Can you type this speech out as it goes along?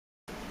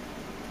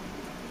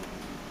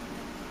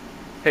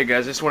Hey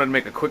guys, I just wanted to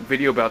make a quick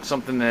video about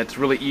something that's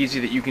really easy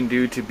that you can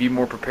do to be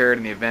more prepared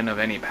in the event of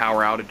any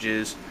power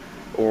outages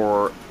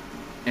or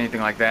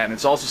anything like that. And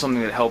it's also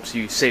something that helps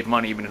you save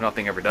money even if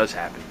nothing ever does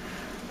happen.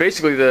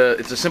 Basically,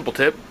 it's a simple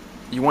tip.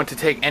 You want to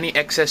take any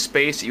excess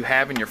space that you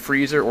have in your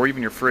freezer or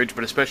even your fridge,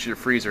 but especially your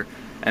freezer,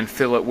 and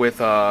fill it with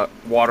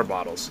water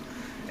bottles.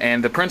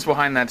 And the principle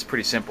behind that's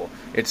pretty simple.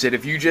 It's that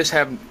if you just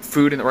have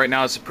food in it, right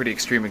now it's a pretty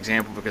extreme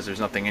example because there's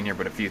nothing in here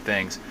but a few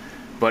things.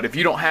 But if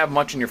you don't have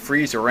much in your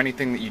freezer or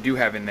anything that you do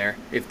have in there,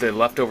 if the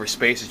leftover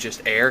space is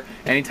just air,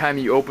 anytime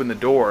you open the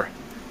door,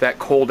 that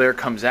cold air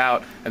comes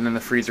out and then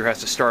the freezer has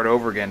to start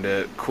over again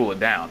to cool it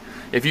down.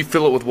 If you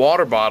fill it with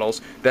water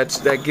bottles,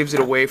 that gives it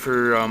a way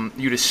for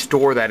you to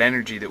store that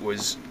energy that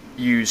was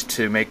used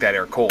to make that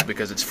air cold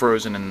because it's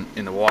frozen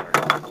in the water.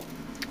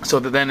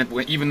 So that then,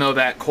 even though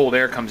that cold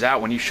air comes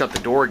out, when you shut the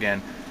door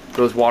again,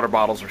 those water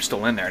bottles are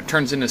still in there. It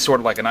turns into sort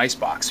of like an ice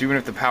box. So even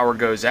if the power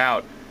goes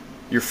out,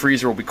 your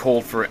freezer will be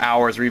cold for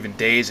hours or even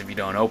days if you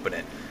don't open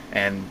it.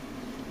 And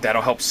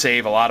that'll help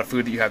save a lot of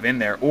food that you have in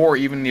there. Or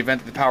even in the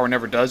event that the power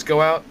never does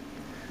go out,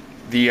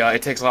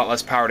 it takes a lot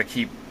less power to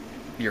keep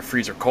your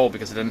freezer cold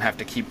because it doesn't have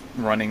to keep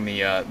running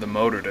the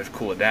motor to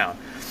cool it down.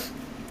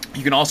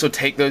 You can also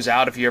take those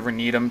out if you ever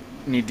need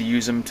to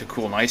use them to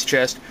cool an ice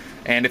chest.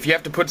 And if you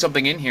have to put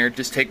something in here,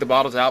 just take the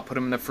bottles out, put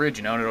them in the fridge,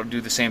 and it'll do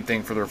the same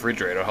thing for the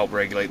refrigerator. It'll help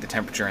regulate the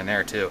temperature in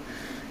there too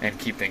and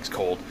keep things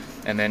cold.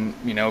 And then,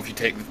 if you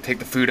take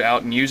the food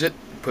out and use it,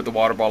 put the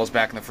water bottles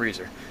back in the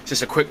freezer. It's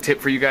just a quick tip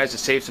for you guys to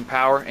save some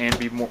power and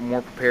be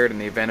more prepared in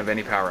the event of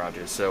any power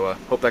outages. So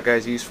hope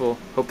that's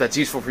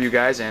useful for you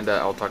guys, and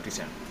I'll talk to you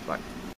soon. Bye.